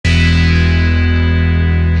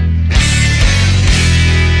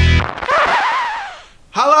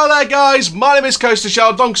Hi guys, my name is Coaster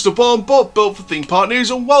Shell, Doncaster born but built for Theme Park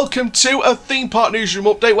News, and welcome to a Theme Park Newsroom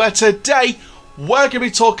update where today we're going to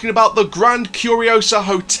be talking about the Grand Curiosa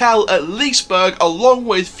Hotel at Liseberg along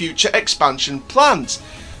with future expansion plans.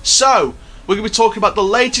 So, we're going to be talking about the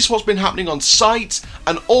latest what's been happening on site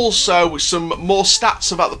and also some more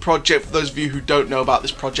stats about the project for those of you who don't know about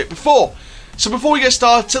this project before. So before we get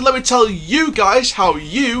started, let me tell you guys how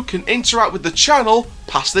you can interact with the channel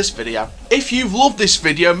past this video. If you've loved this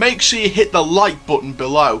video, make sure you hit the like button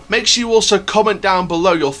below. Make sure you also comment down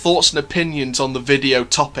below your thoughts and opinions on the video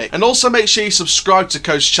topic. And also make sure you subscribe to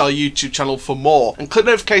Coaster Shell YouTube channel for more. And click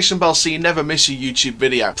the notification bell so you never miss a YouTube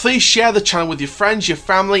video. Please share the channel with your friends, your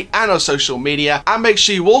family and on social media. And make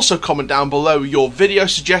sure you also comment down below your video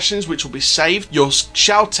suggestions which will be saved, your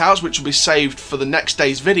shout outs which will be saved for the next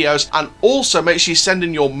day's videos. And also make sure you send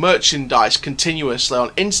in your merchandise continuously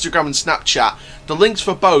on Instagram and Snapchat. The links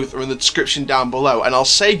for both are in the description down below, and I'll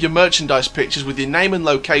save your merchandise pictures with your name and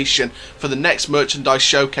location for the next merchandise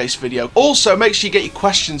showcase video. Also, make sure you get your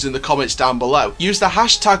questions in the comments down below. Use the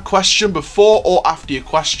hashtag question before or after your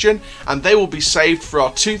question, and they will be saved for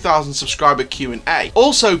our 2,000 subscriber Q&A.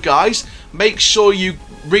 Also, guys, make sure you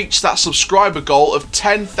reach that subscriber goal of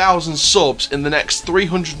 10,000 subs in the next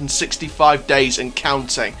 365 days and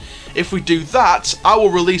counting. If we do that, I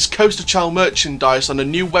will release Coaster Shell merchandise on a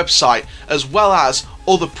new website as well as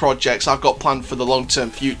other projects I've got planned for the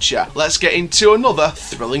long-term future. Let's get into another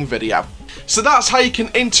thrilling video. So that's how you can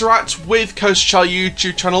interact with Coaster Shell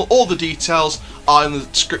YouTube channel. All the details are in the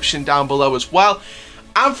description down below as well.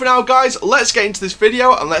 And for now guys, let's get into this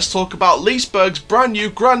video and let's talk about Liseberg's brand new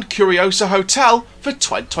Grand Curiosa Hotel for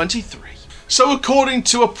 2023. So according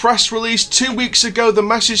to a press release 2 weeks ago, the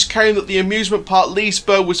message came that the amusement park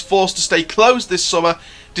Liseberg was forced to stay closed this summer.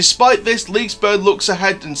 Despite this, Liseberg looks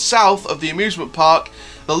ahead and south of the amusement park.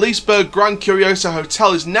 The Liseberg Grand Curiosa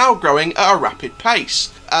Hotel is now growing at a rapid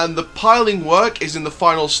pace. And the piling work is in the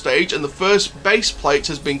final stage and the first base plate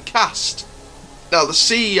has been cast. Now the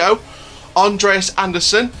CEO, Andreas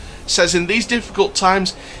Andersson, says in these difficult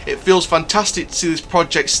times it feels fantastic to see this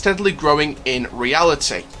project steadily growing in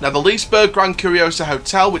reality. Now the Liseberg Grand Curiosa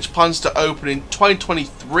Hotel, which plans to open in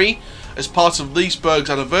 2023 as part of Liseberg's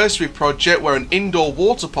anniversary project where an indoor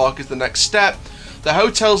water park is the next step, the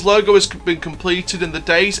hotel's logo has been completed in the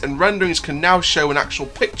days and renderings can now show an actual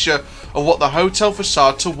picture of what the hotel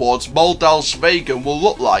facade towards Moldalsvägen will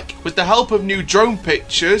look like. With the help of new drone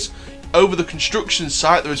pictures over the construction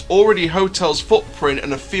site, there is already a hotel's footprint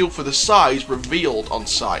and a feel for the size revealed on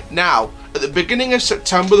site. Now, at the beginning of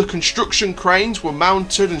September, the construction cranes were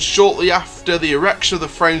mounted and shortly after the erection of the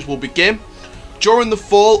frames will begin. During the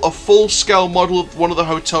fall, a full-scale model of one of the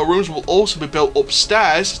hotel rooms will also be built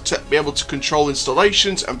upstairs to be able to control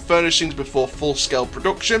installations and furnishings before full-scale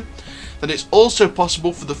production. Then it's also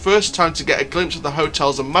possible for the first time to get a glimpse of the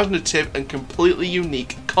hotel's imaginative and completely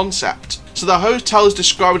unique concept. So the hotel is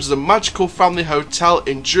described as a magical family hotel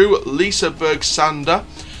in Drew Liseberg Sander,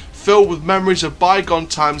 filled with memories of bygone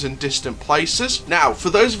times and distant places. Now, for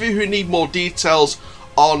those of you who need more details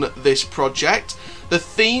on this project, the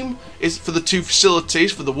theme is for the two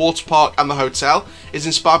facilities, for the water park and the hotel, is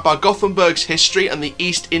inspired by Gothenburg's history and the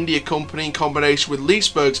East India Company in combination with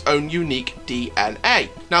Liseberg's own unique DNA.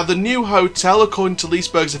 Now the new hotel, according to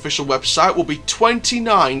Liseberg's official website, will be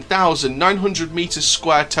 29,900 meters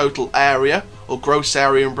square total area, or gross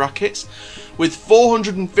area in brackets, with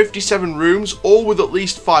 457 rooms, all with at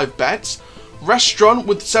least 5 beds, restaurant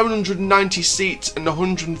with 790 seats and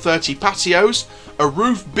 130 patios, a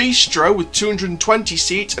roof bistro with 220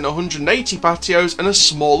 seats and 180 patios, and a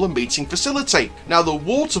smaller meeting facility. Now the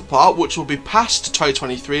water park, which will be past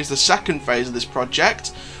 2023 as the second phase of this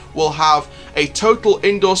project, will have a total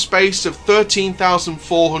indoor space of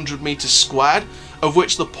 13,400 meters squared, of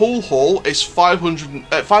which the pool hall is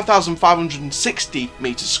 5,560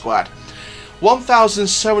 meters squared.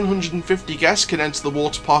 1,750 guests can enter the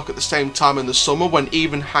water park at the same time in the summer when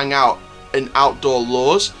even hang out in outdoor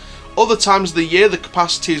laws. Other times of the year the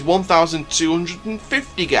capacity is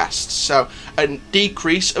 1,250 guests, so a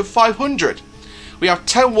decrease of 500. We have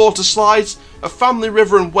 10 water slides, a family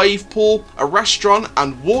river and wave pool, a restaurant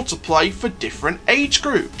and water play for different age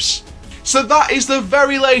groups. So that is the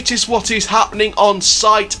very latest what is happening on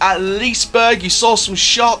site at Liseberg. You saw some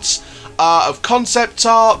shots of concept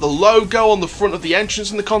art, the logo on the front of the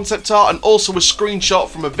entrance in the concept art, and also a screenshot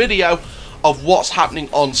from a video of what's happening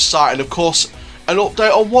on site, and of course an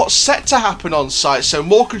update on what's set to happen on site. So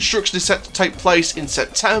more construction is set to take place in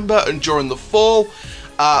September and during the fall.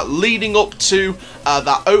 leading up to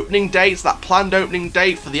that opening date, that planned opening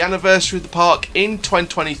date for the anniversary of the park in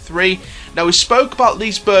 2023. Now, we spoke about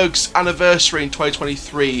Liseberg's anniversary in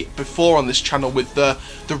 2023 before on this channel with the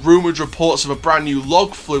rumoured reports of a brand new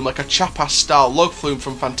log flume, like a Chapas style log flume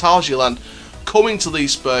from Phantasialand, coming to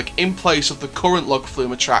Liseberg in place of the current log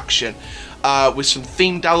flume attraction, with some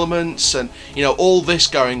themed elements and, you know, all this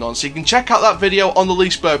going on. So you can check out that video on the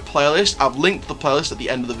Liseberg playlist. I've linked the playlist at the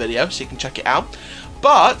end of the video so you can check it out.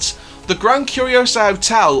 But the Grand Curiosa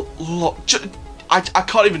Hotel, look, I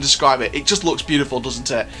can't even describe it. It just looks beautiful, doesn't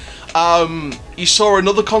it? You saw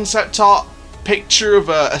another concept art picture of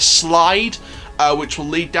a slide, which will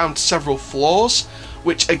lead down to several floors,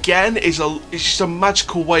 which again is just a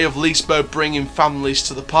magical way of Liseberg bringing families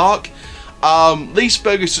to the park.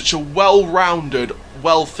 Liseberg is such a well-rounded,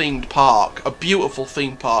 well-themed park, a beautiful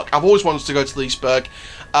theme park. I've always wanted to go to Liseberg.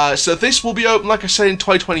 So this will be open, like I said, in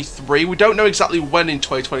 2023. We don't know exactly when in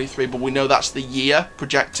 2023, but we know that's the year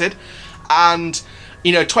projected. And,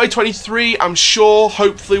 you know, 2023, I'm sure,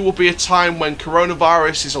 hopefully, will be a time when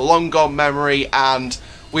coronavirus is a long-gone memory and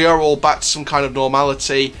we are all back to some kind of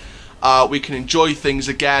normality. We can enjoy things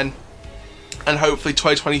again. And hopefully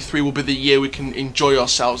 2023 will be the year we can enjoy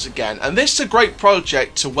ourselves again. And this is a great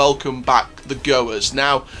project to welcome back the goers.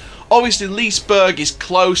 Now, obviously Liseberg is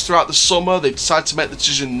closed throughout the summer. They've decided to make the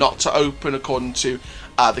decision not to open according to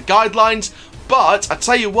the guidelines. But I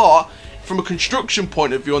tell you what, from a construction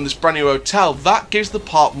point of view on this brand new hotel, that gives the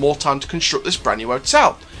park more time to construct this brand new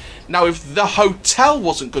hotel. Now, if the hotel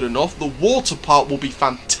wasn't good enough, the water park will be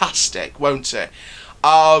fantastic, won't it?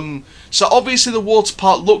 So obviously the water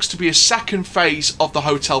park looks to be a second phase of the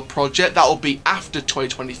hotel project. That will be after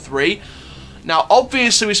 2023. Now,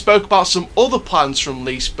 obviously we spoke about some other plans from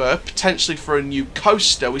Liseberg, potentially for a new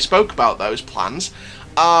coaster. We spoke about those plans.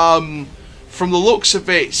 From the looks of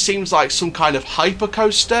it, it seems like some kind of hyper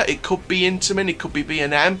coaster. It could be Intamin, it could be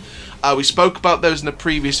B&M. We spoke about those in a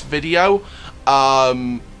previous video.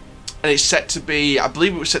 And it's set to be, I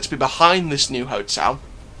believe it was set to be behind this new hotel.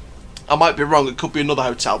 I might be wrong, it could be another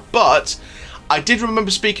hotel, but I did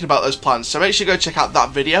remember speaking about those plans, so make sure you go check out that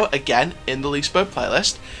video, again, in the Liseberg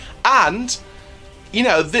playlist. And, you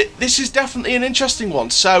know, this is definitely an interesting one.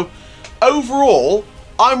 So, overall,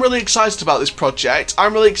 I'm really excited about this project.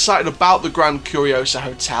 I'm really excited about the Grand Curiosa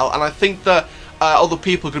Hotel, and I think that other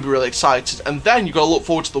people are going to be really excited. And then you've got to look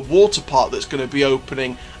forward to the water park that's going to be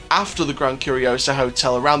opening after the Grand Curiosa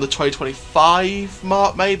Hotel, around the 2025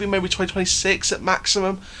 mark, maybe 2026 at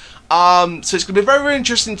maximum. So it's going to be very, very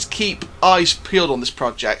interesting to keep eyes peeled on this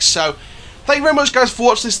project. So, thank you very much, guys, for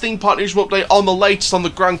watching this Theme Park Newsroom update on the latest on the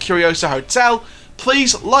Grand Curiosa Hotel.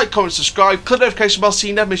 Please like, comment, subscribe, click the notification bell so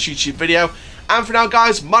you never miss a YouTube video. And for now,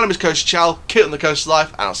 guys, my name is Coaster Chal, Kit on the Coaster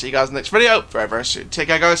Life, and I'll see you guys in the next video very, very soon. Take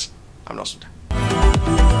care, guys. Have an awesome day.